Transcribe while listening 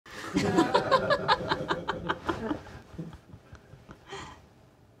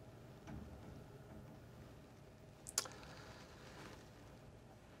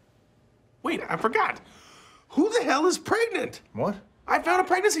Wait, I forgot. Who the hell is pregnant? What? I found a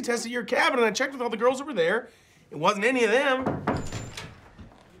pregnancy test at your cabin and I checked with all the girls over there. It wasn't any of them.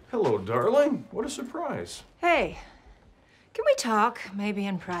 Hello, darling. What a surprise. Hey, can we talk, maybe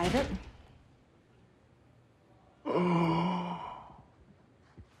in private?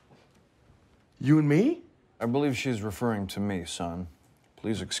 You and me? I believe she's referring to me, son.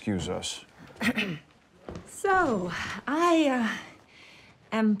 Please excuse us. So, I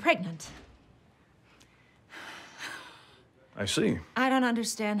am pregnant. I see. I don't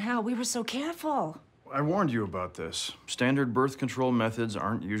understand how. We were so careful. I warned you about this. Standard birth control methods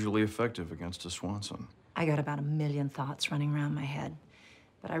aren't usually effective against a Swanson. I got about 1,000,000 thoughts running around my head,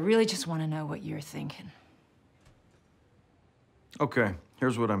 but I really just want to know what you're thinking. Okay,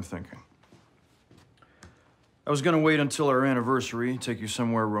 here's what I'm thinking. I was gonna wait until our anniversary, take you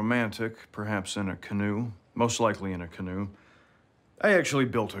somewhere romantic, perhaps in a canoe, most likely in a canoe. I actually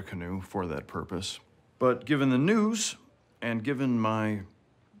built a canoe for that purpose. But given the news, and given my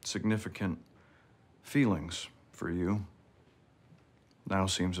significant feelings for you, now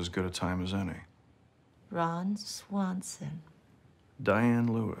seems as good a time as any. Ron Swanson.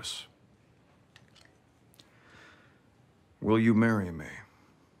 Diane Lewis. Will you marry me?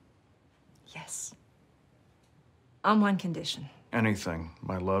 Yes. On one condition. Anything,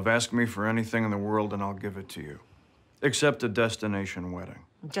 my love. Ask me for anything in the world and I'll give it to you. Except a destination wedding.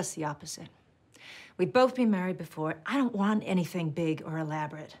 Just the opposite. We've both been married before. I don't want anything big or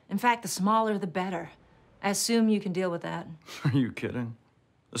elaborate. In fact, the smaller, the better. I assume you can deal with that. Are you kidding?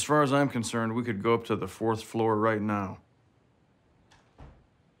 As far as I'm concerned, we could go up to the 4th floor right now.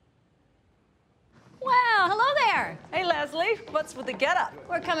 Well, hello there. Hey, Leslie. What's with the getup?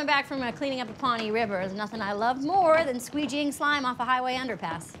 We're coming back from cleaning up a Pawnee River. There's nothing I love more than squeegeeing slime off a highway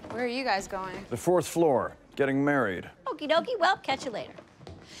underpass. Where are you guys going? The 4th floor, getting married. Okie dokie, well, catch you later.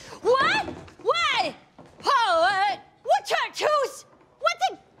 What? What? Oh, what tattoos? What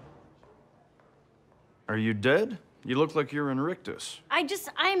the? Are you dead? You look like you're in rictus.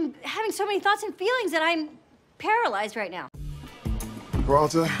 I'm having so many thoughts and feelings that I'm paralyzed right now.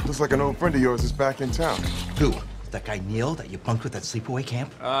 Walter, looks like an old friend of yours is back in town. Who? That guy Neil that you bunked with at sleepaway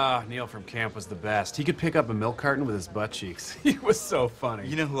camp? Ah, Neil from camp was the best. He could pick up a milk carton with his butt cheeks. He was so funny.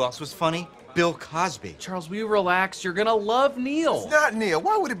 You know who else was funny? Bill Cosby. Charles, will you relax? You're gonna love Neil. It's not Neil.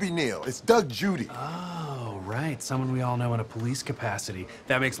 Why would it be Neil? It's Doug Judy. Oh, right. Someone we all know in a police capacity.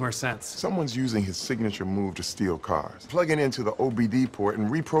 That makes more sense. Someone's using his signature move to steal cars, plugging into the OBD port and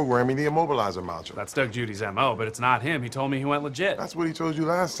reprogramming the immobilizer module. That's Doug Judy's MO, but it's not him. He told me he went legit. That's what he told you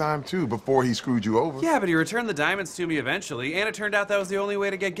last time, too, before he screwed you over. Yeah, but he returned the diamonds to me eventually, and it turned out that was the only way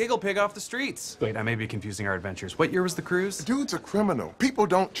to get Giggle Pig off the streets. Wait, I may be confusing our adventures. What year was the cruise? Dude's a criminal. People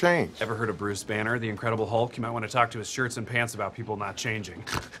don't change. Ever heard of Bruce Banner, the Incredible Hulk? You might want to talk to his shirts and pants about people not changing.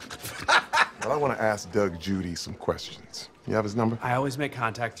 Well, I want to ask Doug Judy some questions. You have his number? I always make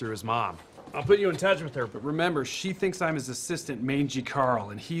contact through his mom. I'll put you in touch with her, but remember, she thinks I'm his assistant, Mangy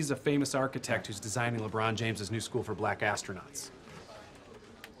Carl, and he's a famous architect who's designing LeBron James's new school for black astronauts.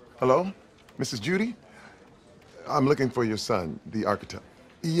 Hello? Mrs. Judy? I'm looking for your son, the architect.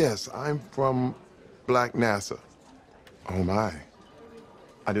 Yes, I'm from Black NASA. Oh, my.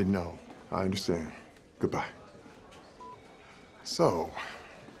 I didn't know. I understand. Goodbye. So,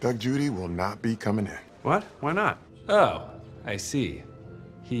 Doug Judy will not be coming in. What? Why not? Oh, I see.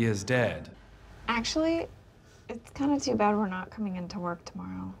 He is dead. Actually, it's kind of too bad we're not coming into work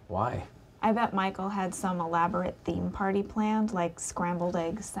tomorrow. Why? I bet Michael had some elaborate theme party planned, like Scrambled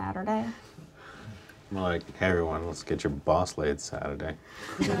Eggs Saturday. More like, hey everyone, let's get your boss laid Saturday.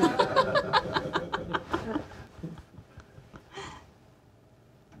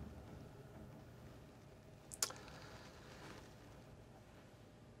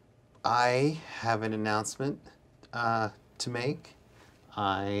 I have an announcement to make.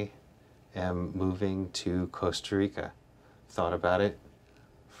 I am moving to Costa Rica. Thought about it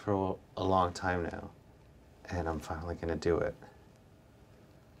for a long time now, and I'm finally gonna do it.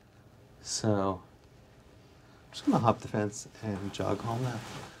 So, I'm just gonna hop the fence and jog home now.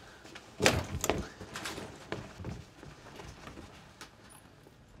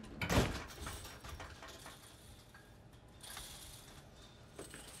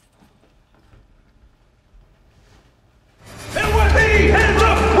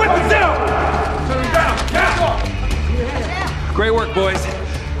 Great work, boys.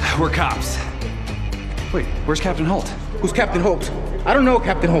 We're cops. Wait, where's Captain Holt? Who's Captain Holt? I don't know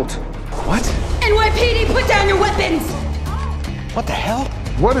Captain Holt. What? NYPD, put down your weapons! What the hell?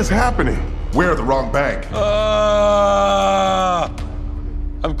 What is happening? We're at the wrong bank.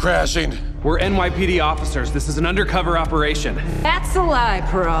 I'm crashing. We're NYPD officers. This is an undercover operation. That's a lie,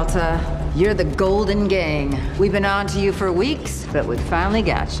 Peralta. You're the Golden Gang. We've been on to you for weeks, but we finally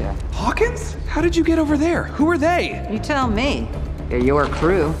got you. Hawkins? How did you get over there? Who are they? You tell me. They're your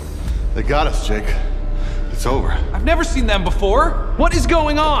crew. They got us, Jake. It's over. I've never seen them before. What is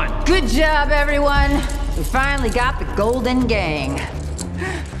going on? Good job, everyone. We finally got the Golden Gang.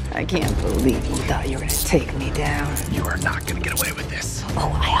 I can't believe you thought you were gonna take me down. You are not gonna get away with this.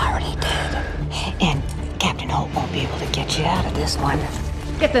 Oh, I already did. And Captain Hope won't be able to get you out of this one.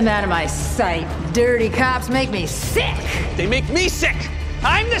 Get them out of my sight. Dirty cops make me sick. They make me sick.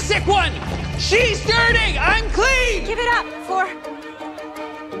 I'm the sick one. She's dirty. I'm clean. Give it up for...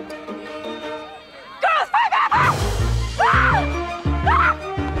 Girls, fight back!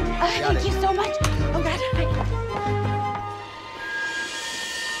 Thank you so much. Oh, God.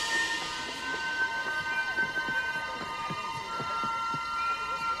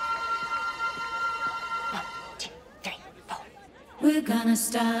 We're gonna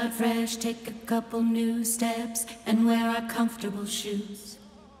start fresh, take a couple new steps, and wear our comfortable shoes.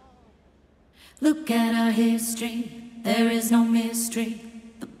 Look at our history, there is no mystery.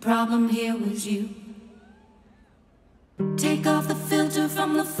 The problem here was you. Take off the filter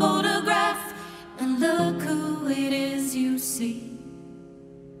from the photograph, and look who it is you see.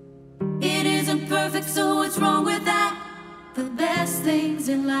 It isn't perfect, so what's wrong with that? The best things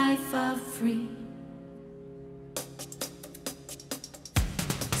in life are free.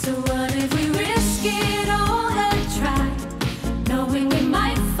 So what if we risk it all and try, knowing we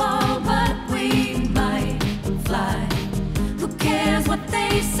might fall, but we might fly? Who cares what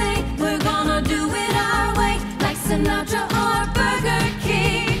they say? We're gonna do it our way, like Sinatra or Burger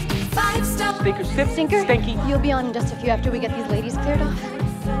King. 5-star. Stinker, Stinker, stinky. You'll be on in just a few after we get these ladies cleared off.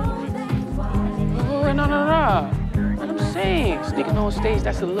 Oh, no. What I'm saying, sneaking on stage,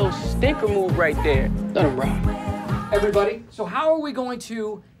 that's a little stinker move right there. Let him rock. Everybody, so how are we going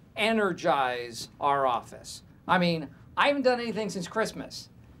to energize our office? I mean, I haven't done anything since Christmas.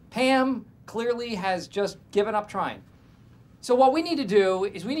 Pam clearly has just given up trying. So what we need to do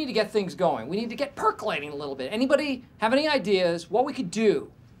is we need to get things going. We need to get percolating a little bit. Anybody have any ideas what we could do?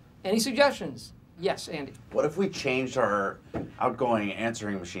 Any suggestions? Yes, Andy. What if we changed our outgoing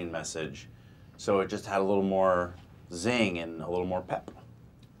answering machine message so it just had a little more zing and a little more pep?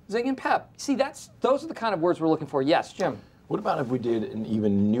 Zing and pep. See, those are the kind of words we're looking for. Yes, Jim. What about if we did an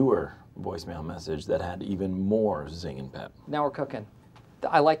even newer voicemail message that had even more zing and pep? Now we're cooking.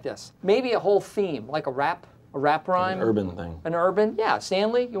 I like this. Maybe a whole theme, like a rap rhyme. An urban thing. An urban, yeah.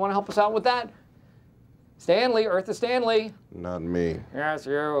 Stanley, you want to help us out with that? Stanley, Eartha Stanley. Not me. Yes,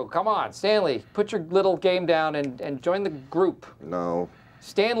 you. Come on, Stanley, put your little game down and join the group. No.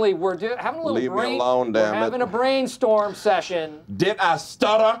 Stanley, we're having a little Leave me alone, damn it. We're having a brainstorm session. Did I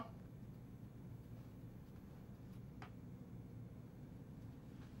stutter?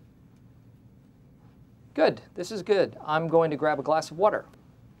 Good. This is good. I'm going to grab a glass of water.